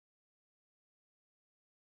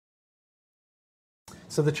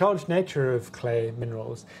So the charged nature of clay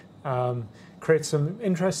minerals creates some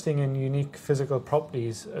interesting and unique physical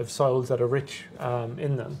properties of soils that are rich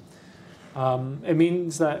in them. It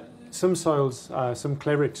means that some soils, some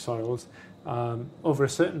clay-rich soils, over a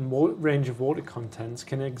certain range of water contents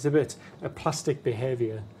can exhibit a plastic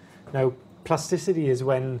behaviour. Now, plasticity is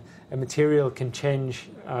when a material can change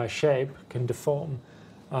shape, can deform,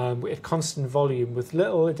 at constant volume with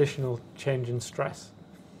little additional change in stress.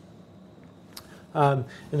 And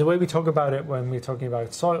the way we talk about it when we're talking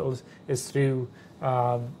about soils is through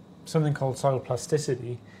something called soil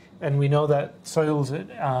plasticity. And we know that soils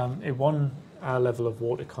at one level of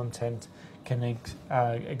water content can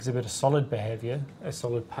exhibit a solid behaviour, a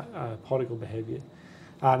solid particle behaviour.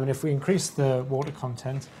 And if we increase the water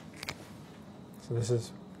content, so this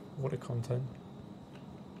is water content.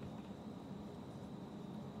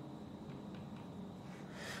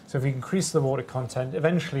 So if we increase the water content,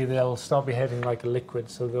 eventually they'll start behaving like a liquid,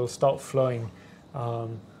 so they'll start flowing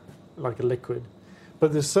like a liquid.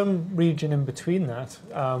 But there's some region in between that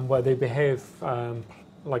where they behave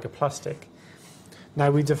like a plastic.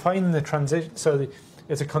 Now we define the transition, so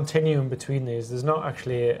it's a continuum between these. There's not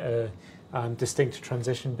actually a distinct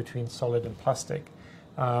transition between solid and plastic.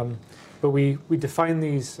 But we define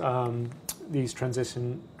these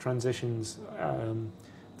transitions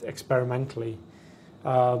experimentally.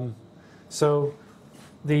 So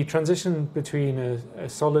the transition between a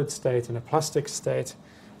solid state and a plastic state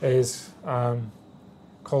is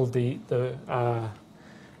called the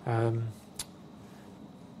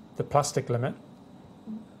plastic limit.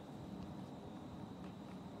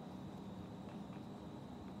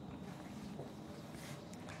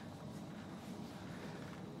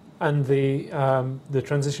 And the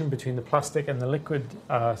transition between the plastic and the liquid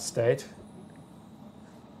state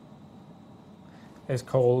is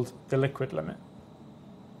called the liquid limit.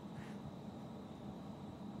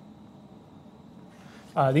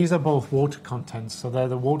 These are both water contents, so they're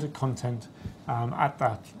the water content at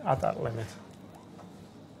that limit.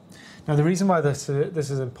 Now, the reason why this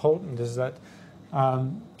is important is that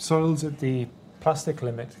soils at the plastic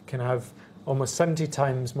limit can have almost 70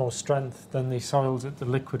 times more strength than the soils at the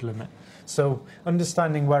liquid limit. So,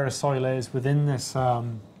 understanding where a soil is within this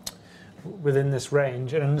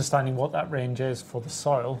range and understanding what that range is for the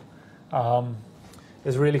soil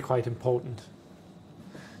is really quite important.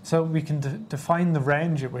 So we can define the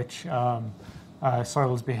range at which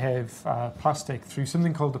soils behave plastic through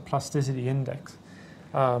something called the plasticity index.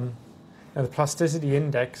 Now the plasticity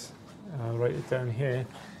index, I'll write it down here,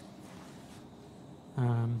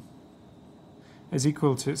 is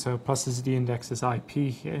equal to, so plasticity index is IP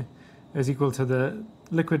here, is equal to the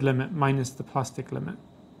liquid limit minus the plastic limit.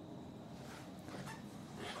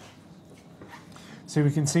 So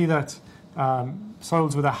we can see that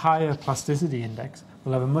soils with a higher plasticity index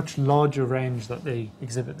will have a much larger range that they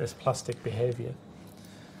exhibit this plastic behaviour.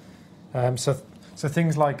 So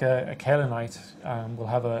things like a kaolinite will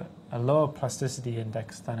have a lower plasticity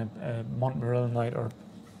index than a montmorillonite or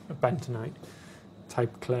a bentonite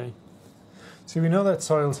type clay. So we know that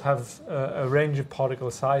soils have a range of particle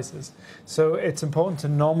sizes. So it's important to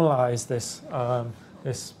normalise this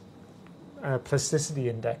plasticity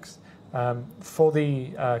index for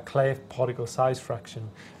the clay particle size fraction,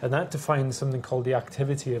 and that defines something called the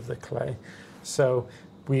activity of the clay. So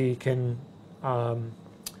we can,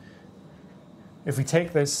 if we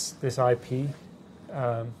take this IP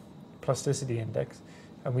plasticity index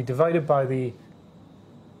and we divide it by the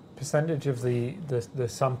percentage of the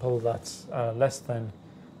sample that's less than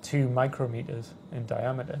 2 micrometers in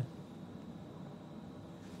diameter,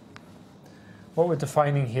 what we're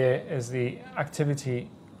defining here is the activity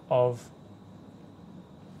of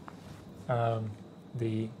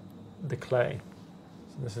the clay.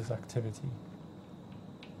 So this is activity.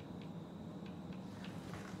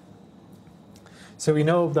 So we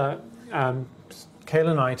know that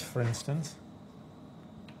kaolinite, for instance,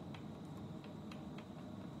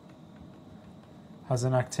 has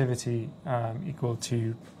an activity equal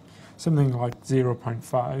to something like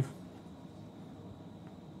 0.5.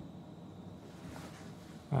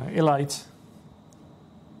 Illite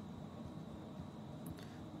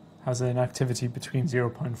has an activity between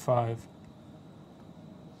 0.5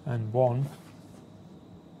 and 1.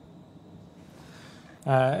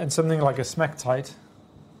 And something like a smectite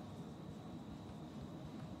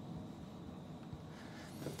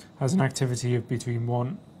has an activity of between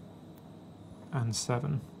 1 and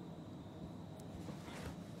 7.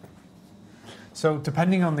 So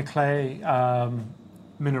depending on the clay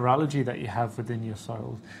mineralogy that you have within your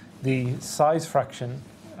soil, the size fraction,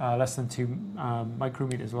 less than 2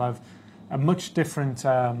 micrometers, will have a much different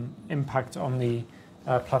impact on the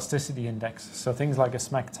plasticity index. So things like a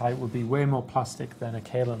smectite would be way more plastic than a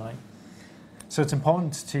kaolinite. So it's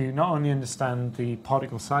important to not only understand the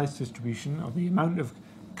particle size distribution, or the amount of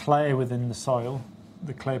clay within the soil,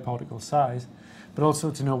 the clay particle size, but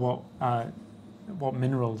also to know what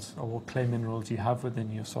minerals or what clay minerals you have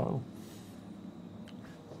within your soil.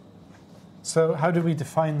 So how do we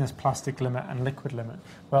define this plastic limit and liquid limit?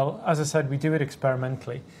 Well, as I said, we do it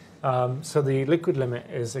experimentally. So the liquid limit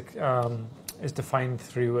is defined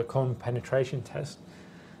through a cone penetration test.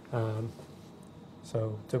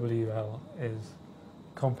 So WL is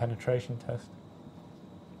cone penetration test.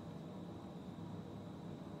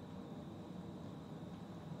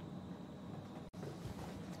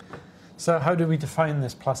 So how do we define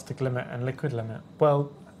this plastic limit and liquid limit?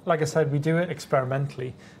 Well, like I said, we do it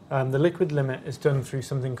experimentally. The liquid limit is done through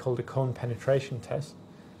something called a cone penetration test.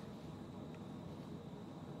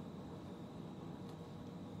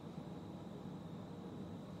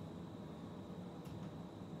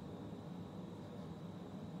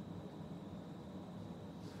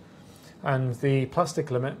 And the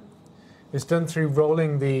plastic limit is done through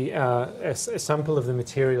rolling a sample of the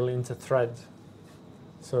material into thread.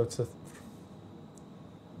 So it's a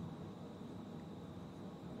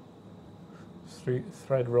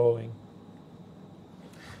thread rolling.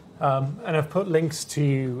 And I've put links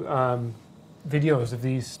to videos of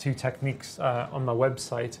these two techniques on my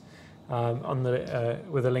website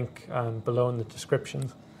with a link below in the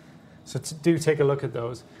description. So do take a look at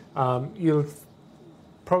those. You'll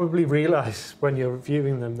probably realize when you're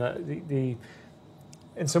viewing them that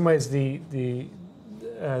in some ways the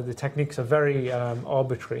techniques are very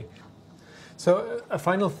arbitrary. So a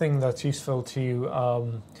final thing that's useful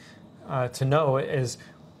to know is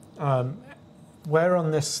where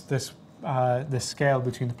on this scale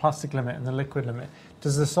between the plastic limit and the liquid limit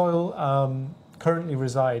does the soil currently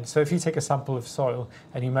reside? So if you take a sample of soil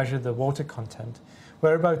and you measure the water content,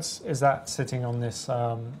 whereabouts is that sitting on this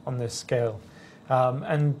scale?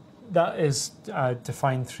 And that is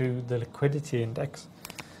defined through the liquidity index.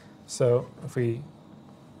 So if we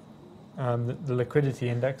the liquidity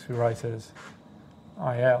index we write as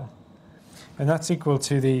IL, and that's equal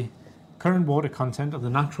to the current water content, or the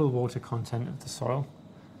natural water content of the soil,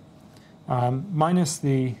 minus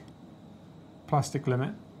the plastic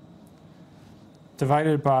limit,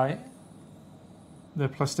 divided by the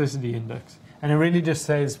plasticity index. And it really just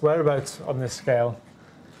says whereabouts on this scale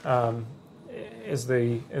is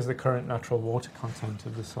the current natural water content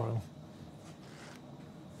of the soil.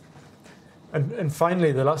 And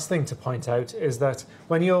finally, the last thing to point out is that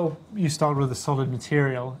when you start with a solid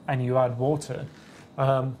material and you add water,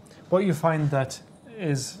 what you find that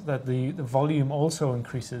is that the volume also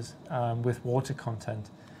increases with water content.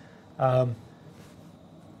 An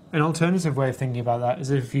alternative way of thinking about that is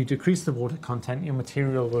if you decrease the water content, your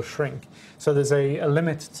material will shrink. So there's a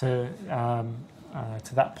limit to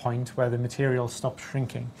that point where the material stops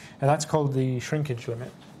shrinking, and that's called the shrinkage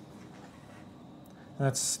limit. And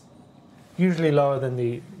that's usually lower than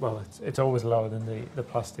it's always lower than the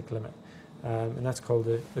plastic limit, and that's called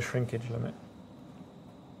the shrinkage limit.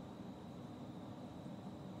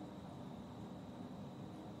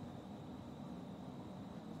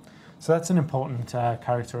 So that's an important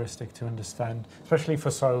characteristic to understand, especially for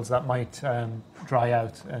soils that might dry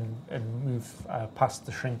out and move past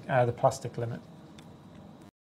the plastic limit.